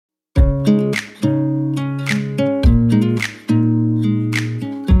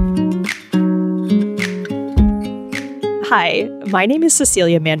Hi, my name is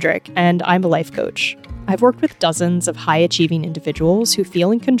Cecilia Mandrick, and I'm a life coach. I've worked with dozens of high-achieving individuals who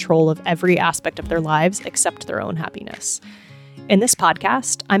feel in control of every aspect of their lives except their own happiness. In this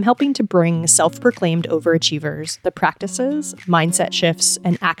podcast, I'm helping to bring self-proclaimed overachievers the practices, mindset shifts,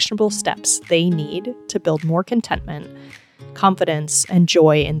 and actionable steps they need to build more contentment, confidence, and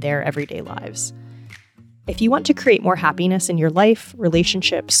joy in their everyday lives. If you want to create more happiness in your life,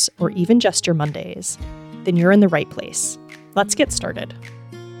 relationships, or even just your Mondays, then you're in the right place. Let's get started.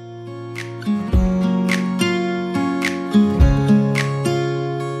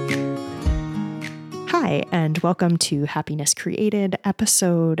 Hi, and welcome to Happiness Created,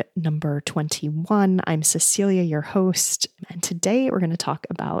 episode number 21. I'm Cecilia, your host, and today we're going to talk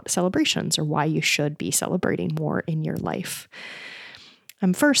about celebrations, or why you should be celebrating more in your life.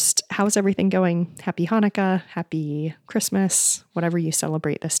 First, how's everything going? Happy Hanukkah, happy Christmas, whatever you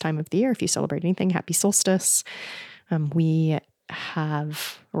celebrate this time of the year. If you celebrate anything, happy solstice.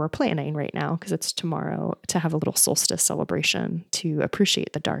 We're planning right now, because it's tomorrow, to have a little solstice celebration to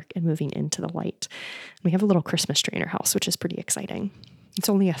appreciate the dark and moving into the light. We have a little Christmas tree in our house, which is pretty exciting. It's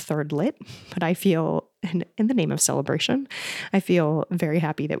only a third lit, but I feel, in the name of celebration, I feel very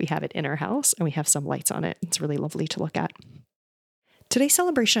happy that we have it in our house and we have some lights on it. It's really lovely to look at. Today's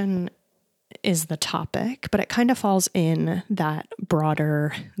celebration is the topic, but it kind of falls in that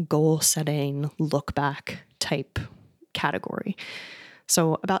broader goal-setting, look-back type category.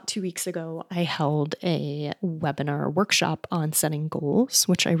 So about 2 weeks ago, I held a webinar workshop on setting goals,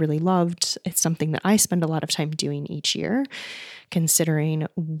 which I really loved. It's something that I spend a lot of time doing each year, considering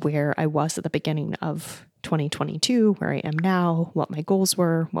where I was at the beginning of 2022, where I am now, what my goals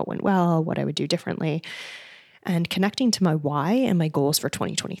were, what went well, what I would do differently, and connecting to my why and my goals for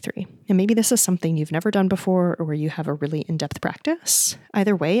 2023. And maybe this is something you've never done before, or where you have a really in-depth practice.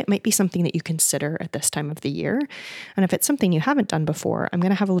 Either way, it might be something that you consider at this time of the year. And if it's something you haven't done before, I'm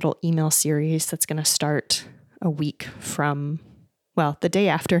going to have a little email series that's going to start a week from, the day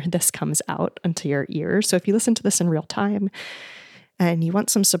after this comes out into your ears. So if you listen to this in real time and you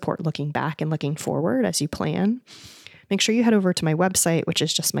want some support looking back and looking forward as you plan, make sure you head over to my website, which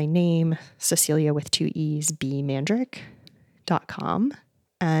is just my name, Cecilia with 2 E's, bmandrick.com,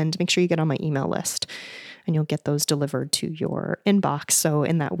 and make sure you get on my email list, and you'll get those delivered to your inbox. So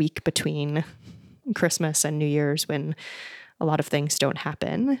in that week between Christmas and New Year's, when a lot of things don't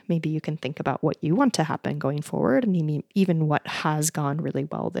happen, maybe you can think about what you want to happen going forward, and even what has gone really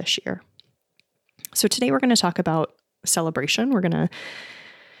well this year. So today we're going to talk about celebration. We're going to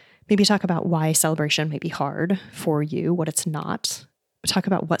maybe talk about why celebration may be hard for you, what it's not. Talk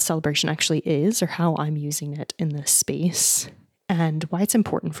about what celebration actually is, or how I'm using it in this space, and why it's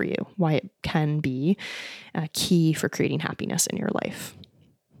important for you, why it can be a key for creating happiness in your life.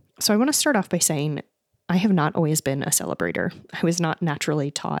 So I want to start off by saying I have not always been a celebrator. I was not naturally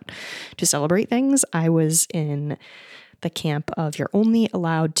taught to celebrate things. I was in the camp of you're only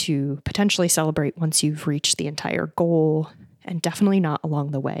allowed to potentially celebrate once you've reached the entire goal, and definitely not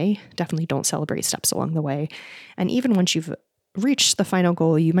along the way. Definitely don't celebrate steps along the way. And even once you've reached the final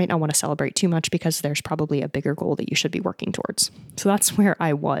goal, you might not want to celebrate too much, because there's probably a bigger goal that you should be working towards. So that's where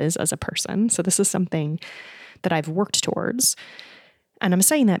I was as a person. So this is something that I've worked towards. And I'm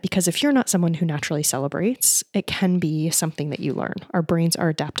saying that because if you're not someone who naturally celebrates, it can be something that you learn. Our brains are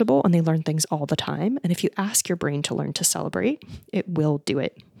adaptable and they learn things all the time. And if you ask your brain to learn to celebrate, it will do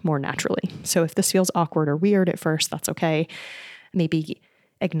it more naturally. So if this feels awkward or weird at first, that's okay. Maybe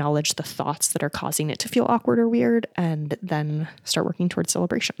acknowledge the thoughts that are causing it to feel awkward or weird, and then start working towards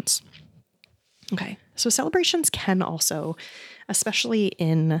celebrations. Okay, so celebrations can also, especially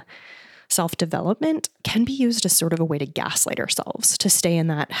in self-development, can be used as sort of a way to gaslight ourselves, to stay in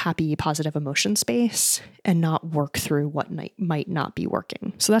that happy, positive emotion space and not work through what might not be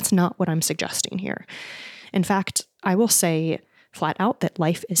working. So that's not what I'm suggesting here. In fact, I will say flat out that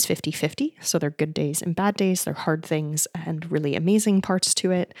life is 50-50. So there are good days and bad days, there are hard things and really amazing parts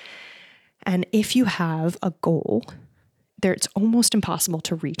to it. And if you have a goal, it's almost impossible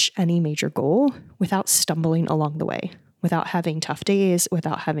to reach any major goal without stumbling along the way, without having tough days,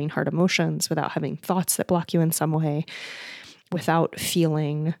 without having hard emotions, without having thoughts that block you in some way, without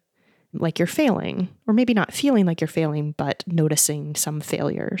feeling like you're failing, or maybe not feeling like you're failing, but noticing some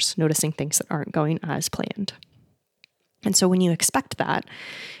failures, noticing things that aren't going as planned. And so when you expect that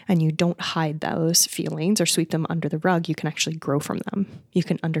and you don't hide those feelings or sweep them under the rug, you can actually grow from them. You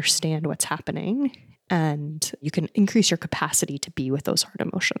can understand what's happening, and you can increase your capacity to be with those hard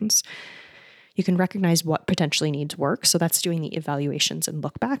emotions. You can recognize what potentially needs work. So that's doing the evaluations and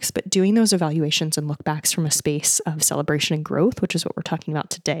lookbacks, but doing those evaluations and lookbacks from a space of celebration and growth, which is what we're talking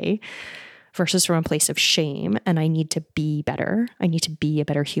about today, versus from a place of shame and I need to be better. I need to be a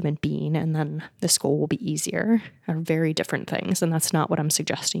better human being, and then this goal will be easier, are very different things. And that's not what I'm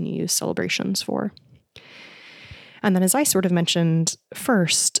suggesting you use celebrations for. And then, as I sort of mentioned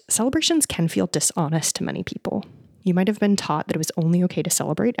first, celebrations can feel dishonest to many people. You might have been taught that it was only okay to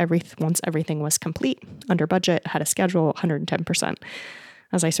celebrate once everything was complete, under budget, had a schedule, 110%.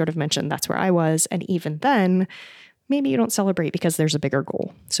 As I sort of mentioned, that's where I was. And even then, maybe you don't celebrate because there's a bigger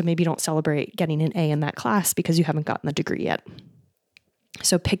goal. So maybe you don't celebrate getting an A in that class because you haven't gotten the degree yet.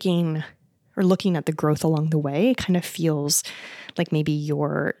 So picking or looking at the growth along the way kind of feels like maybe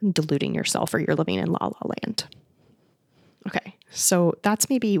you're deluding yourself or you're living in la la land. Okay, so that's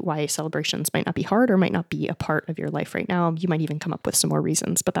maybe why celebrations might not be hard or might not be a part of your life right now. You might even come up with some more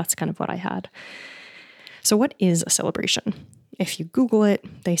reasons, but that's kind of what I had. So what is a celebration? If you Google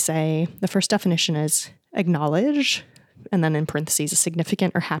it, they say the first definition is acknowledge, and then in parentheses, a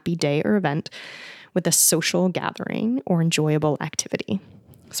significant or happy day or event with a social gathering or enjoyable activity.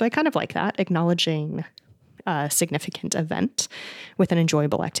 So I kind of like that, acknowledging a significant event with an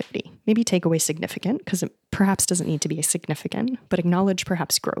enjoyable activity. Maybe take away significant because it perhaps doesn't need to be a significant, but acknowledge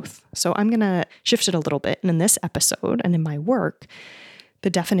perhaps growth. So I'm going to shift it a little bit. And in this episode and in my work, the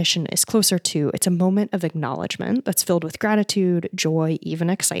definition is closer to it's a moment of acknowledgement that's filled with gratitude, joy,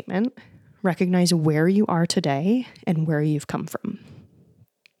 even excitement. Recognize where you are today and where you've come from.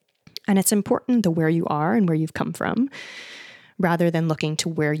 And it's important the where you are and where you've come from rather than looking to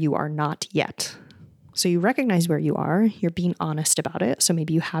where you are not yet. So you recognize where you are, you're being honest about it. So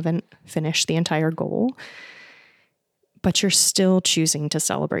maybe you haven't finished the entire goal, but you're still choosing to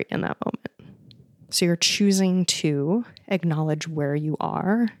celebrate in that moment. So you're choosing to acknowledge where you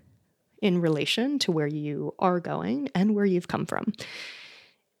are in relation to where you are going and where you've come from.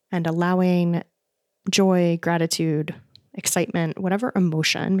 And allowing joy, gratitude, excitement, whatever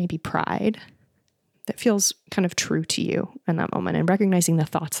emotion, maybe pride, that feels kind of true to you in that moment, and recognizing the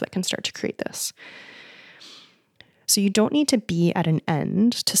thoughts that can start to create this. So you don't need to be at an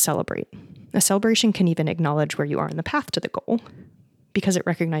end to celebrate. A celebration can even acknowledge where you are in the path to the goal because it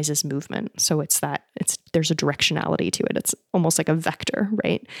recognizes movement. So there's a directionality to it. It's almost like a vector,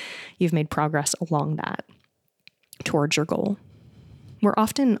 right? You've made progress along that towards your goal. We're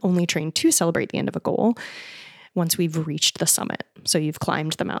often only trained to celebrate the end of a goal once we've reached the summit. So you've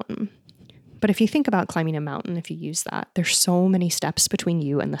climbed the mountain. But if you think about climbing a mountain, if you use that, there's so many steps between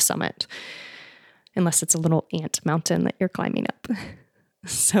you and the summit, unless it's a little ant mountain that you're climbing up.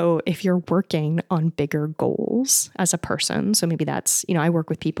 So if you're working on bigger goals as a person, so maybe that's, I work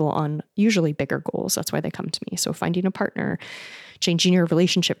with people on usually bigger goals. That's why they come to me. So finding a partner, changing your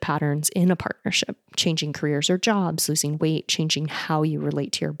relationship patterns in a partnership, changing careers or jobs, losing weight, changing how you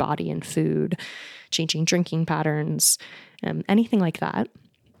relate to your body and food, changing drinking patterns, anything like that,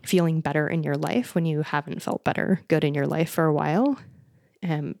 feeling better in your life when you haven't felt good in your life for a while.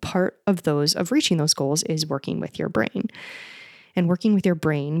 Part of reaching those goals is working with your brain. And working with your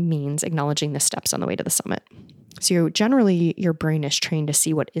brain means acknowledging the steps on the way to the summit. So generally, your brain is trained to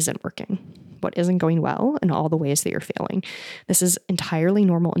see what isn't working, what isn't going well, and all the ways that you're failing. This is entirely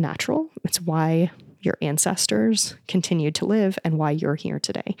normal and natural. It's why your ancestors continued to live and why you're here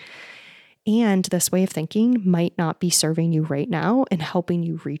today. And this way of thinking might not be serving you right now and helping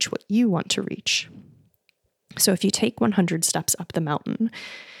you reach what you want to reach. So if you take 100 steps up the mountain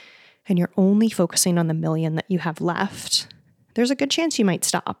and you're only focusing on the million that you have left, there's a good chance you might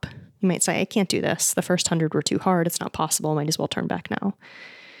stop. You might say, I can't do this. The first 100 were too hard. It's not possible. Might as well turn back now.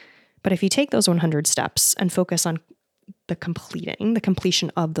 But if you take those 100 steps and focus on the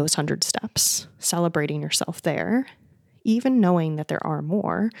completion of those 100 steps, celebrating yourself there, even knowing that there are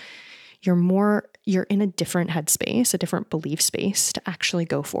more, you're in a different headspace, a different belief space to actually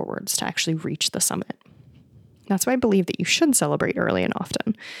go forwards, to actually reach the summit. That's why I believe that you should celebrate early and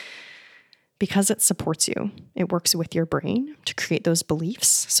often, because it supports you. It works with your brain to create those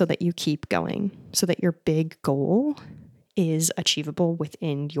beliefs so that you keep going, so that your big goal is achievable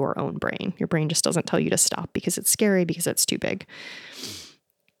within your own brain. Your brain just doesn't tell you to stop because it's scary, because it's too big.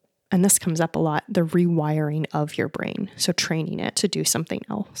 And this comes up a lot, the rewiring of your brain. So training it to do something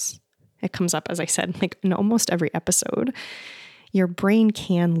else. It comes up, as I said, like in almost every episode. Your brain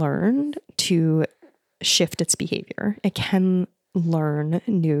can learn to shift its behavior. It can learn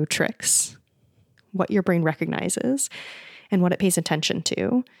new tricks. What your brain recognizes and what it pays attention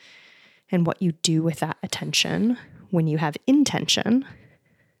to, and what you do with that attention when you have intention,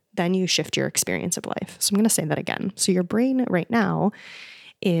 then you shift your experience of life. So I'm going to say that again. So your brain right now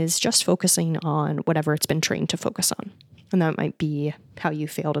is just focusing on whatever it's been trained to focus on. And that might be how you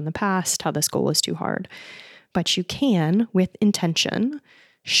failed in the past, how this goal is too hard. But you can, with intention,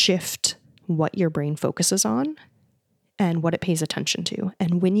 shift what your brain focuses on and what it pays attention to.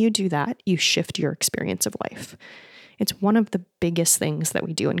 And when you do that, you shift your experience of life. It's one of the biggest things that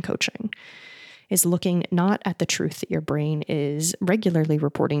we do in coaching, is looking not at the truth that your brain is regularly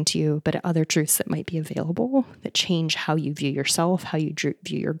reporting to you, but at other truths that might be available that change how you view yourself, how you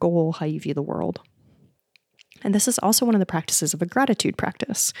view your goal, how you view the world. And this is also one of the practices of a gratitude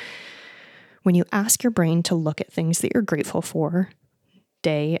practice. When you ask your brain to look at things that you're grateful for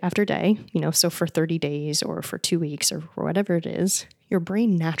day after day, so for 30 days or for 2 weeks or for whatever it is, your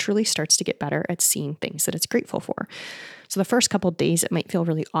brain naturally starts to get better at seeing things that it's grateful for. So the first couple of days, it might feel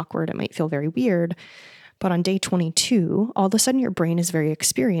really awkward. It might feel very weird. But on day 22, all of a sudden your brain is very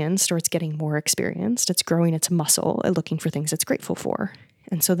experienced, or it's getting more experienced. It's growing its muscle at looking for things it's grateful for.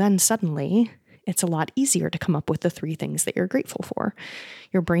 And so then suddenly it's a lot easier to come up with the 3 things that you're grateful for.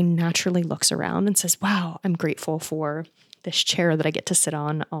 Your brain naturally looks around and says, wow, I'm grateful for this chair that I get to sit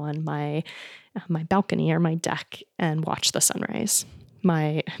on my balcony or my deck and watch the sunrise.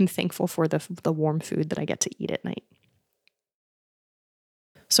 I'm thankful for the warm food that I get to eat at night.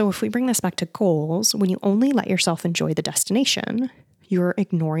 So if we bring this back to goals, when you only let yourself enjoy the destination, you're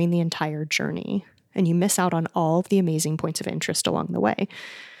ignoring the entire journey and you miss out on all of the amazing points of interest along the way.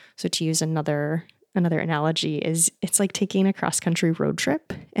 So to use another analogy, is it's like taking a cross-country road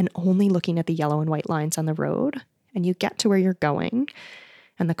trip and only looking at the yellow and white lines on the road, and you get to where you're going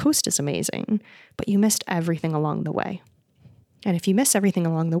and the coast is amazing, but you missed everything along the way. And if you miss everything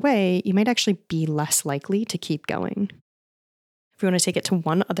along the way, you might actually be less likely to keep going. If we want to take it to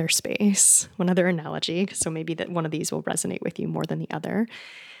one other space, one other analogy, so maybe that one of these will resonate with you more than the other,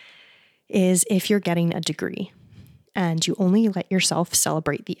 is if you're getting a degree and you only let yourself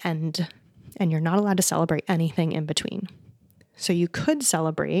celebrate the end and you're not allowed to celebrate anything in between. So you could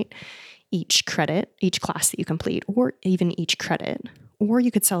celebrate each credit, each class that you complete, or even each credit, or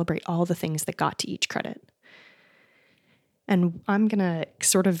you could celebrate all the things that got to each credit. And I'm going to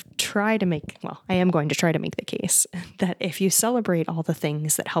I am going to try to make the case that if you celebrate all the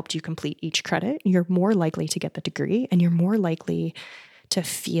things that helped you complete each credit, you're more likely to get the degree and you're more likely to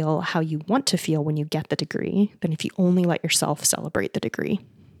feel how you want to feel when you get the degree than if you only let yourself celebrate the degree.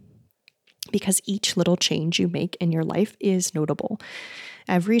 Because each little change you make in your life is notable.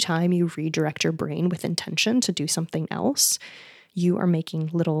 Every time you redirect your brain with intention to do something else, you are making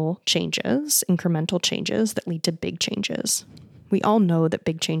little changes, incremental changes that lead to big changes. We all know that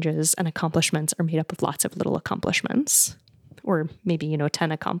big changes and accomplishments are made up of lots of little accomplishments, or maybe,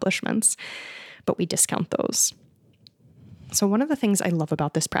 10 accomplishments, but we discount those. So one of the things I love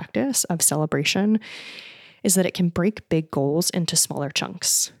about this practice of celebration is that it can break big goals into smaller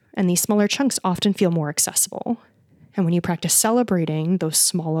chunks. And these smaller chunks often feel more accessible. And when you practice celebrating those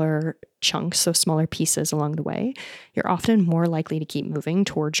smaller chunks, those smaller pieces along the way, you're often more likely to keep moving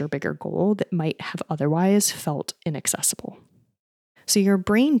towards your bigger goal that might have otherwise felt inaccessible. So your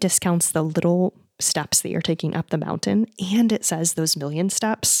brain discounts the little steps that you're taking up the mountain, and it says those million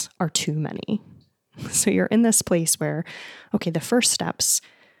steps are too many. So you're in this place where, okay, the first steps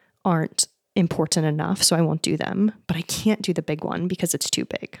aren't important enough, so I won't do them, but I can't do the big one because it's too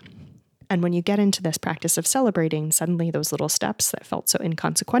big. And when you get into this practice of celebrating, suddenly those little steps that felt so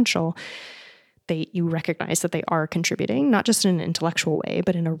inconsequential, you recognize that they are contributing, not just in an intellectual way,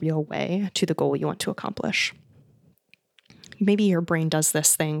 but in a real way to the goal you want to accomplish. Maybe your brain does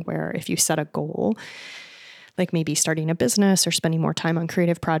this thing where if you set a goal, like maybe starting a business or spending more time on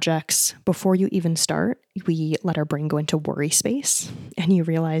creative projects, before you even start, we let our brain go into worry space, and you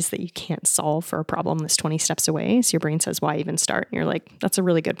realize that you can't solve for a problem that's 20 steps away. So your brain says, why even start? And you're like, that's a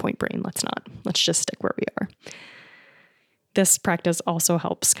really good point, brain. Let's not. Let's just stick where we are. This practice also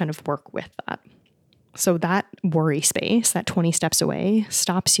helps kind of work with that. So that worry space, that 20 steps away,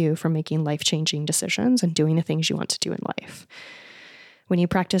 stops you from making life-changing decisions and doing the things you want to do in life. When you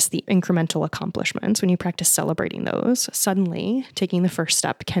practice the incremental accomplishments, when you practice celebrating those, suddenly taking the first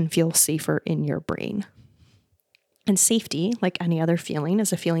step can feel safer in your brain. And safety, like any other feeling,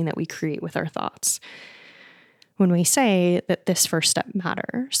 is a feeling that we create with our thoughts. When we say that this first step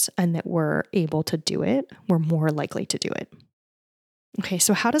matters and that we're able to do it, we're more likely to do it. Okay,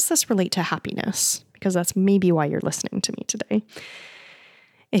 so how does this relate to happiness? Because that's maybe why you're listening to me today.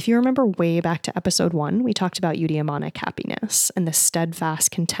 If you remember way back to episode 1, we talked about eudaimonic happiness and the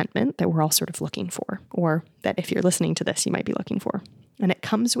steadfast contentment that we're all sort of looking for, or that if you're listening to this, you might be looking for. And it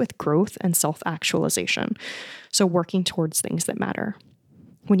comes with growth and self-actualization, so working towards things that matter.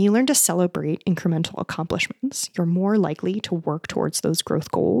 When you learn to celebrate incremental accomplishments, you're more likely to work towards those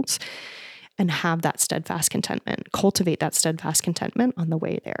growth goals and have that steadfast contentment, cultivate that steadfast contentment on the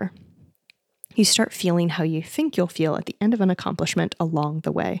way there. You start feeling how you think you'll feel at the end of an accomplishment along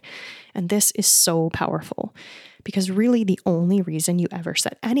the way. And this is so powerful because really the only reason you ever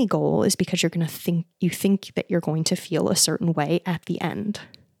set any goal is because you think that you're going to feel a certain way at the end.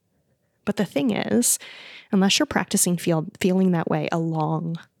 But the thing is, unless you're practicing feeling that way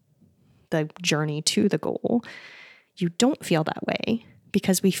along the journey to the goal, you don't feel that way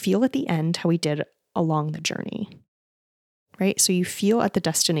because we feel at the end how we did along the journey. Right? So you feel at the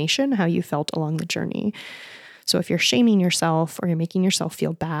destination how you felt along the journey. So if you're shaming yourself or you're making yourself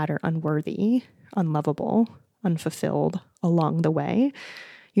feel bad or unworthy, unlovable, unfulfilled along the way,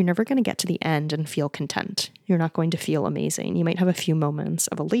 you're never going to get to the end and feel content. You're not going to feel amazing. You might have a few moments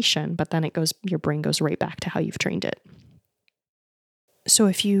of elation, but then your brain goes right back to how you've trained it. So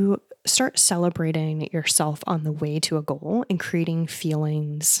if you start celebrating yourself on the way to a goal and creating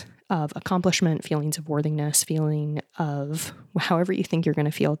feelings of accomplishment, feelings of worthiness, feeling of however you think you're going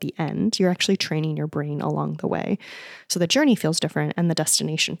to feel at the end, you're actually training your brain along the way. So the journey feels different and the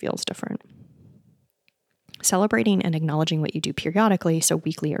destination feels different. Celebrating and acknowledging what you do periodically, so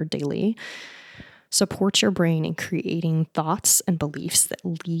weekly or daily, supports your brain in creating thoughts and beliefs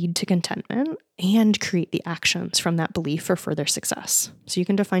that lead to contentment and create the actions from that belief for further success. So you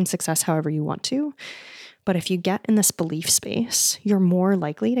can define success however you want to, but if you get in this belief space, you're more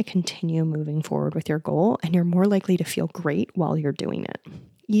likely to continue moving forward with your goal and you're more likely to feel great while you're doing it,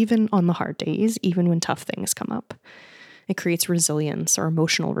 even on the hard days, even when tough things come up. It creates resilience or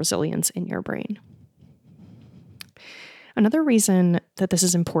emotional resilience in your brain. Another reason that this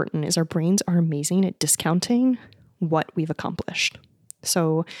is important is our brains are amazing at discounting what we've accomplished.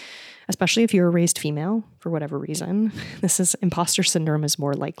 So, especially if you're raised female, for whatever reason, imposter syndrome is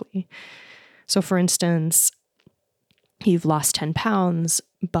more likely. So, for instance, you've lost 10 pounds,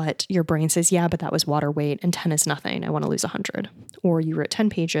 but your brain says, yeah, but that was water weight and 10 is nothing. I want to lose 100. Or you wrote 10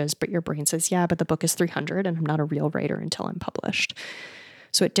 pages, but your brain says, yeah, but the book is 300 and I'm not a real writer until I'm published.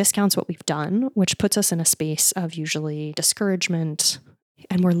 So it discounts what we've done, which puts us in a space of usually discouragement,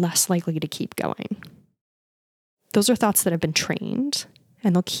 and we're less likely to keep going. Those are thoughts that have been trained,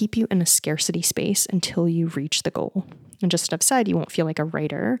 and they'll keep you in a scarcity space until you reach the goal. And just as I've said, you won't feel like a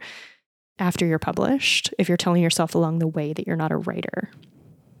writer after you're published if you're telling yourself along the way that you're not a writer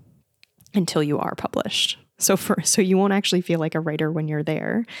until you are published. So you won't actually feel like a writer when you're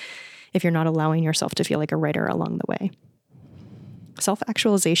there if you're not allowing yourself to feel like a writer along the way.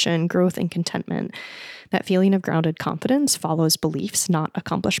 Self-actualization, growth, and contentment, that feeling of grounded confidence follows beliefs, not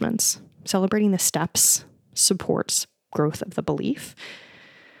accomplishments. Celebrating the steps supports growth of the belief.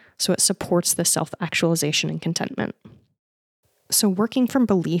 So it supports the self-actualization and contentment. So working from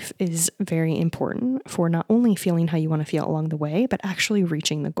belief is very important for not only feeling how you want to feel along the way, but actually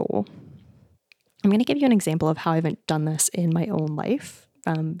reaching the goal. I'm going to give you an example of how I've done this in my own life.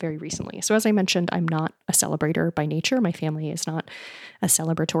 Very recently. So as I mentioned, I'm not a celebrator by nature. My family is not a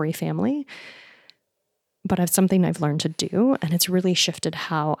celebratory family, but it's something I've learned to do, and it's really shifted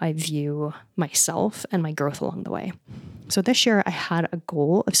how I view myself and my growth along the way. So this year I had a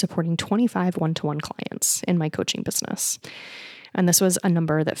goal of supporting 25 one-to-one clients in my coaching business. And this was a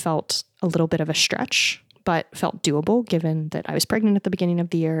number that felt a little bit of a stretch, but felt doable given that I was pregnant at the beginning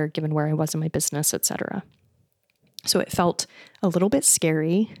of the year, given where I was in my business, etc. So it felt a little bit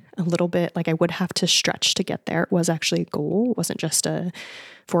scary, a little bit like I would have to stretch to get there. It was actually a goal. It wasn't just a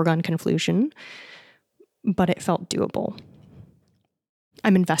foregone conclusion, but it felt doable.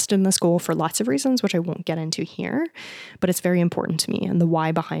 I'm invested in this goal for lots of reasons, which I won't get into here, but it's very important to me. And the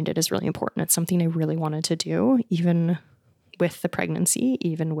why behind it is really important. It's something I really wanted to do, even with the pregnancy,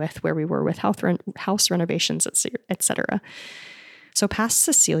 even with where we were with house renovations, etc. So past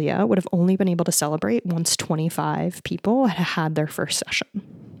Cecilia would have only been able to celebrate once 25 people had had their first session.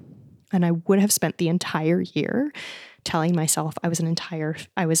 And I would have spent the entire year telling myself I was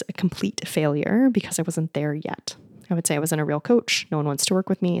a complete failure because I wasn't there yet. I would say I wasn't a real coach. No one wants to work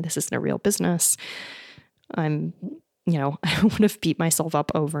with me. This isn't a real business. I would have beat myself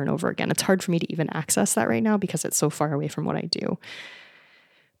up over and over again. It's hard for me to even access that right now because it's so far away from what I do.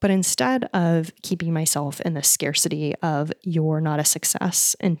 But instead of keeping myself in the scarcity of you're not a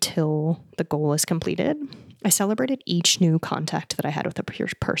success until the goal is completed, I celebrated each new contact that I had with a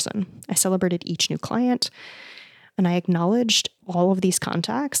person. I celebrated each new client, and I acknowledged all of these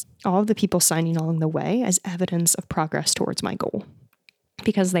contacts, all of the people signing along the way as evidence of progress towards my goal.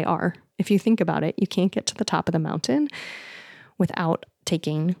 Because they are. If you think about it, you can't get to the top of the mountain without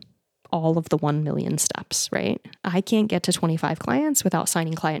taking all of the 1 million steps, right? I can't get to 25 clients without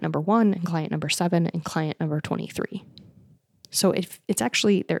signing client number 1 and client number 7 and client number 23. So it's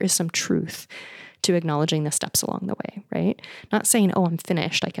actually, there is some truth to acknowledging the steps along the way, right? Not saying, oh, I'm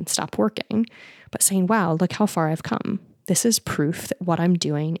finished, I can stop working, but saying, wow, look how far I've come. This is proof that what I'm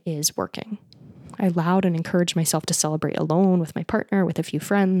doing is working. I allowed and encouraged myself to celebrate alone with my partner, with a few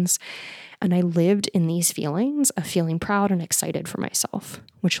friends, and I lived in these feelings of feeling proud and excited for myself,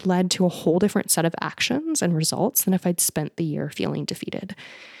 which led to a whole different set of actions and results than if I'd spent the year feeling defeated.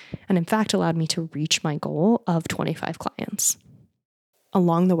 And in fact, allowed me to reach my goal of 25 clients.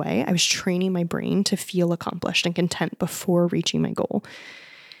 Along the way, I was training my brain to feel accomplished and content before reaching my goal.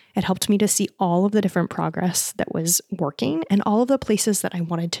 It helped me to see all of the different progress that was working and all of the places that I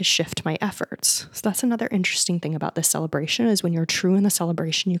wanted to shift my efforts. So that's another interesting thing about this celebration is when you're true in the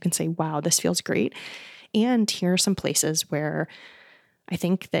celebration, you can say, wow, this feels great. And here are some places where I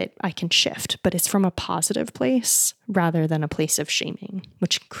think that I can shift, but it's from a positive place rather than a place of shaming,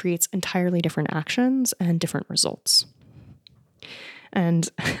 which creates entirely different actions and different results. And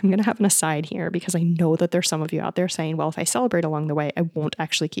I'm going to have an aside here because I know that there's some of you out there saying, well, if I celebrate along the way, I won't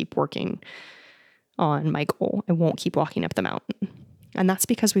actually keep working on my goal. I won't keep walking up the mountain. And that's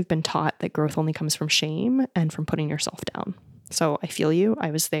because we've been taught that growth only comes from shame and from putting yourself down. So I feel you. I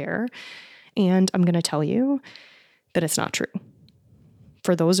was there. And I'm going to tell you that it's not true.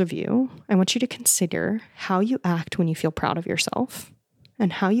 For those of you, I want you to consider how you act when you feel proud of yourself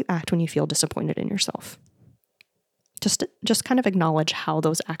and how you act when you feel disappointed in yourself. Just kind of acknowledge how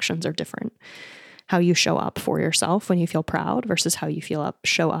those actions are different. How you show up for yourself when you feel proud versus how you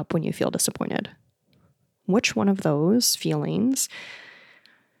show up when you feel disappointed. Which one of those feelings,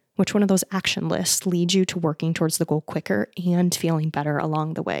 which one of those action lists leads you to working towards the goal quicker and feeling better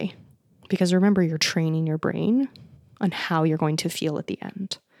along the way? Because remember, you're training your brain on how you're going to feel at the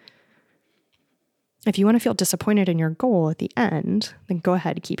end. If you want to feel disappointed in your goal at the end, then go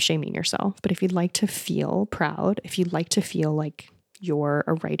ahead and keep shaming yourself. But if you'd like to feel proud, if you'd like to feel like you're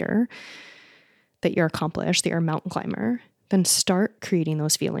a writer, that you're accomplished, that you're a mountain climber, then start creating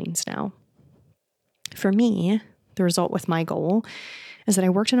those feelings now. For me, the result with my goal is that I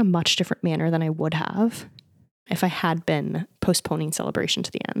worked in a much different manner than I would have if I had been postponing celebration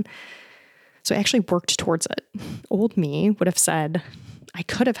to the end. So I actually worked towards it. Old me would have said, I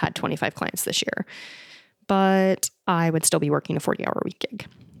could have had 25 clients this year, but I would still be working a 40-hour week gig.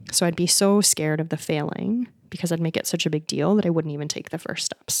 So I'd be so scared of the failing because I'd make it such a big deal that I wouldn't even take the first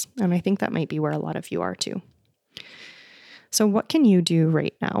steps. And I think that might be where a lot of you are too. So what can you do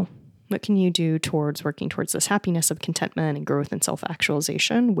right now? What can you do towards working towards this happiness of contentment and growth and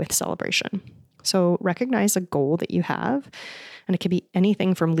self-actualization with celebration? So recognize a goal that you have, and it could be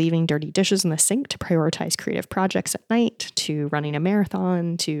anything from leaving dirty dishes in the sink to prioritize creative projects at night, to running a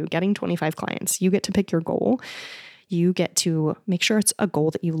marathon, to getting 25 clients. You get to pick your goal. You get to make sure it's a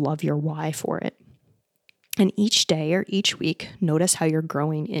goal that you love your why for it. And each day or each week, notice how you're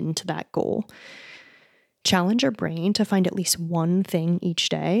growing into that goal. Challenge your brain to find at least one thing each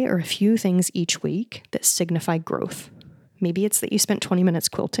day or a few things each week that signify growth. Maybe it's that you spent 20 minutes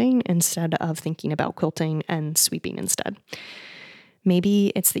quilting instead of thinking about quilting and sweeping instead.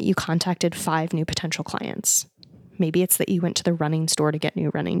 Maybe it's that you contacted 5 new potential clients. Maybe it's that you went to the running store to get new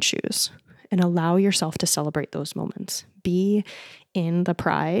running shoes. And allow yourself to celebrate those moments. Be in the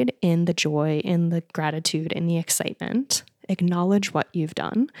pride, in the joy, in the gratitude, in the excitement. Acknowledge what you've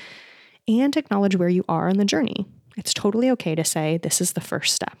done and acknowledge where you are in the journey. It's totally okay to say this is the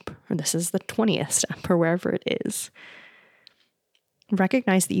first step or this is the 20th step or wherever it is.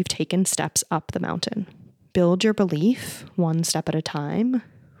 Recognize that you've taken steps up the mountain. Build your belief one step at a time.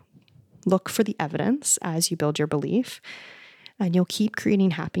 Look for the evidence as you build your belief, and you'll keep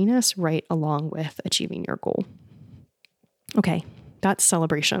creating happiness right along with achieving your goal. Okay, that's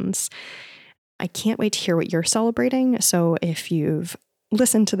celebrations. I can't wait to hear what you're celebrating. So if you've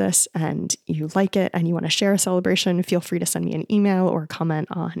listened to this and you like it and you want to share a celebration, feel free to send me an email or comment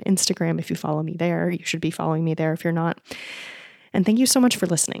on Instagram if you follow me there. You should be following me there if you're not. And thank you so much for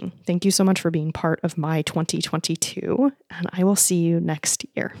listening. Thank you so much for being part of my 2022, and I will see you next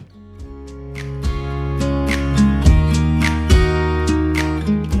year.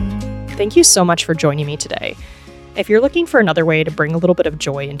 Thank you so much for joining me today. If you're looking for another way to bring a little bit of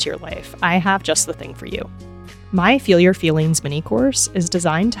joy into your life, I have just the thing for you. My Feel Your Feelings mini course is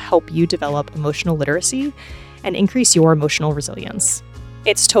designed to help you develop emotional literacy and increase your emotional resilience.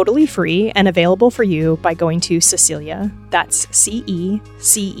 It's totally free and available for you by going to Cecilia, that's Cecilia,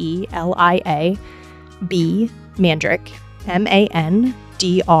 B, Mandryk,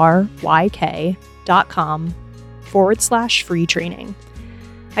 mandryk.com/free training.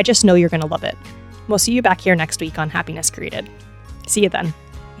 I just know you're going to love it. We'll see you back here next week on Happiness Created. See you then.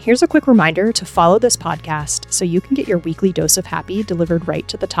 Here's a quick reminder to follow this podcast so you can get your weekly dose of happy delivered right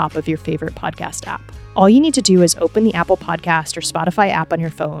to the top of your favorite podcast app. All you need to do is open the Apple Podcast or Spotify app on your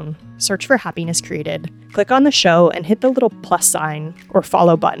phone, search for Happiness Created, click on the show, and hit the little plus sign or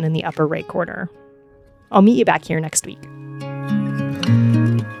follow button in the upper right corner. I'll meet you back here next week.